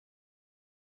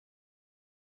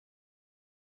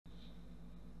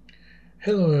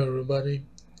Hello everybody.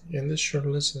 In this short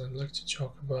lesson I'd like to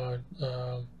talk about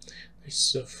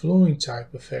this flowing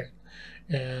type effect,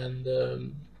 and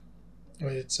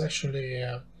it's actually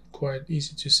quite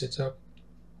easy to set up.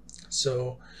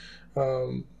 So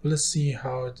let's see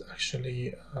how it's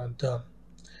actually done.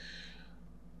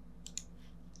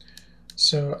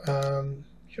 So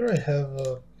here I have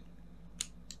a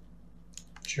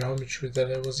geometry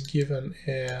that I was given,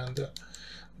 and the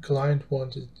client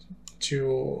wanted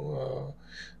to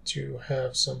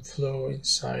have some flow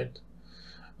inside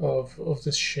of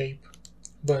this shape,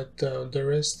 but the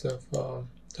rest of the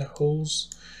holes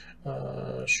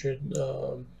should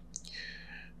uh,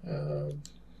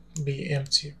 be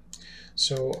empty.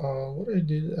 So what I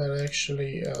did, I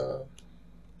actually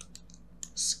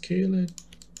scale it,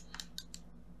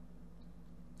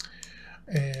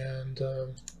 and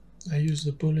I use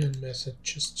the Boolean method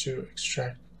just to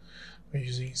extract by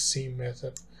using C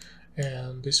method,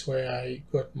 and this way I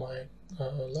got my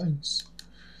lines.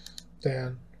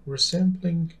 Then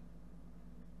resampling,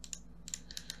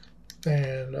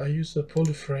 and I use the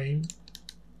polyframe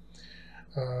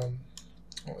um,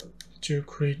 to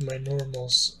create my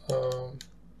normals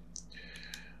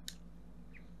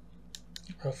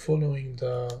following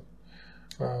the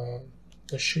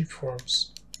shapeforms,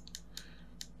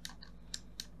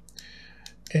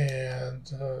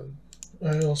 and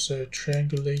I also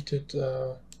triangulated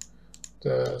the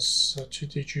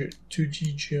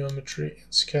 2D geometry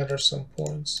and scatter some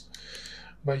points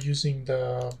by using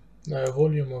the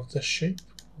volume of the shape,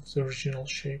 of the original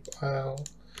shape. I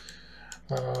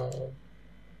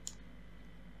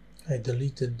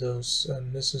deleted those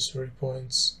unnecessary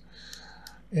points,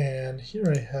 and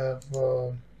here I have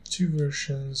two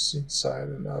versions, inside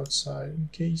and outside, in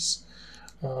case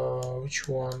which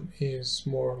one is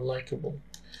more likable.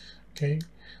 Okay,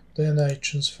 then I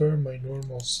transfer my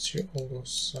normals to all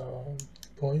those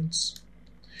points.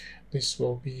 This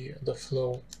will be the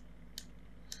flow.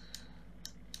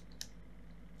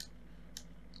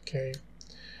 Okay,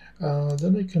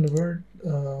 then I convert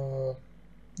the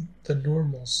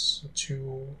normals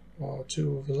to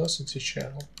velocity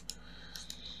channel.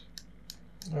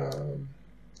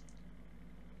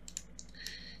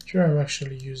 Here I'm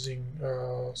actually using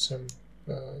some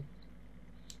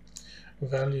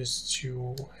values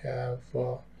to have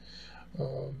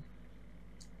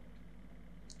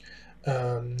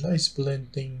nice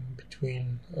blending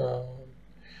between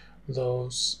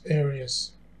those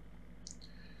areas.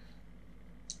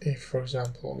 If, for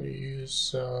example, we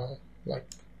use like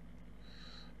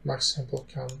max sample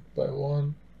count by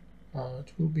 1,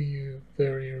 it will be a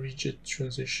very rigid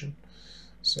transition.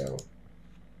 So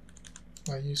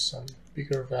I use some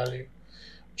bigger value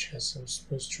which has some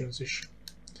smooth transition.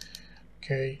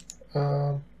 Okay,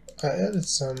 I added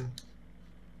some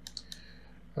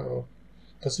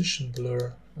position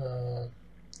blur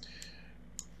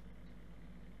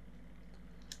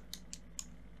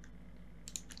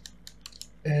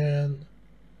and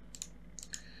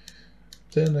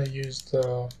then I used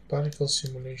the particle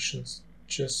simulations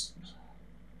just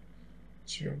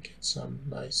to get some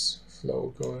nice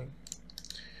flow going.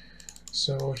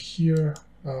 So here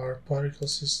our particle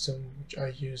system, which I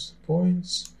use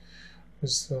points with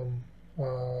some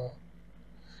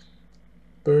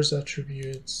burst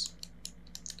attributes,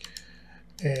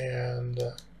 and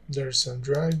there's some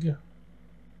drag,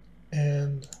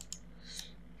 and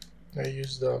I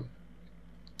use the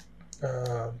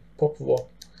pop-up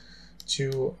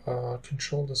to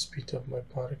control the speed of my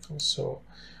particles. So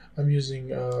I'm using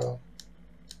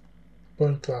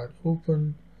point cloud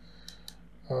open,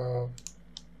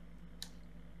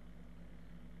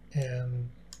 and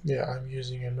yeah, I'm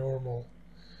using a normal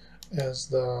as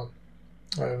the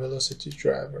velocity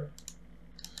driver.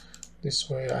 This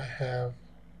way I have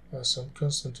some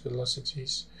constant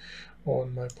velocities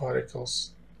on my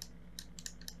particles.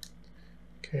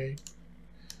 Okay,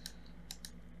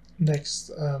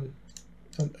 next I'm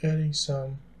adding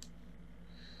some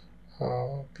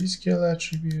p-scale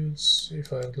attributes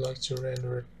if I would like to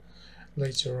render it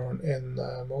later on, and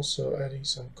I'm also adding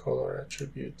some color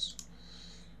attributes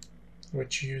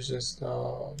which uses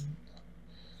the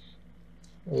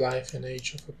life and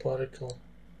age of a particle.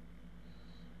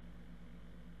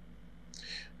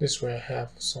 This way I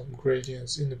have some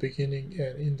gradients in the beginning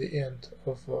and in the end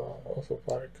of a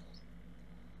particle.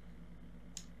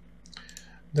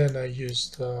 Then I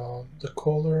used the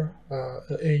color,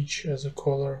 age as a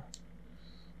color,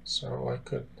 so I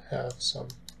could have some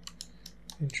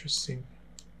interesting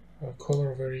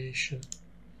color variation.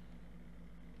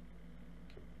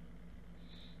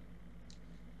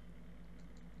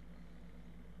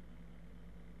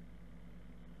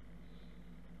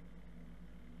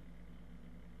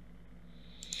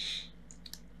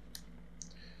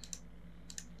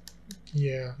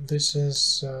 yeah, this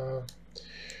is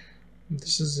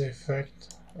the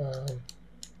effect. Um,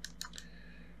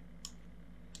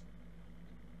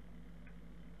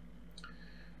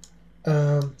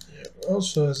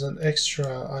 Also, as an extra,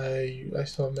 I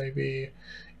thought maybe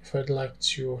if I'd like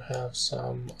to have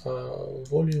some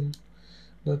volume,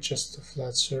 not just a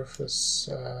flat surface,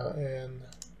 and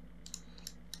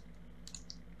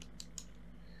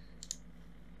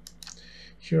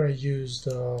here I use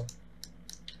the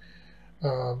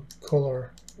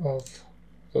color of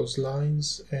those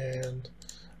lines, and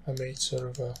I made sort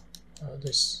of a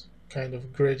this kind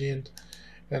of gradient,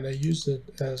 and I used it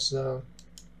as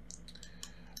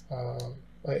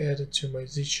I added to my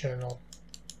Z channel.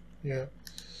 Yeah,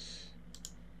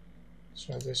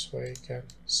 so this way you can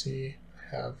see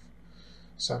I have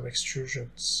some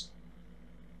extrusions.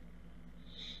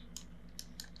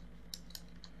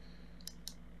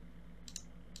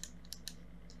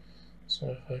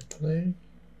 So if I play,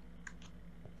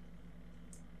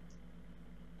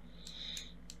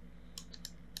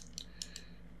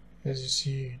 as you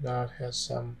see, now it has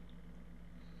some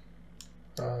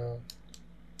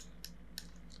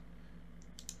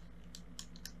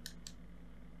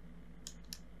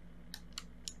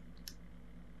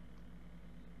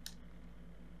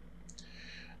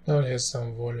now it has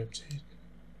some volume to it.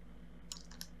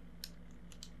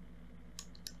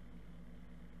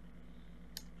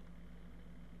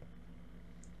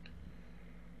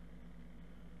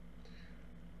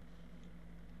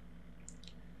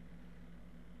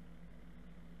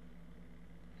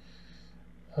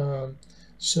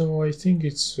 So I think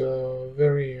it's a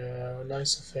very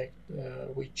nice effect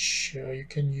which you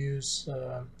can use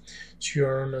to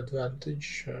your own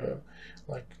advantage,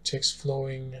 like text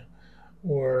flowing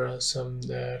or some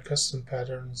custom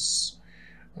patterns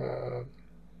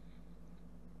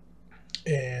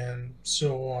and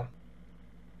so on.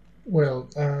 Well,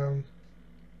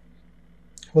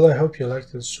 I hope you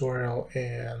liked the tutorial,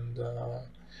 and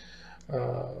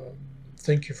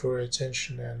thank you for your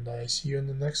attention, and I see you in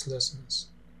the next lessons.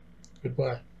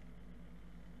 Goodbye.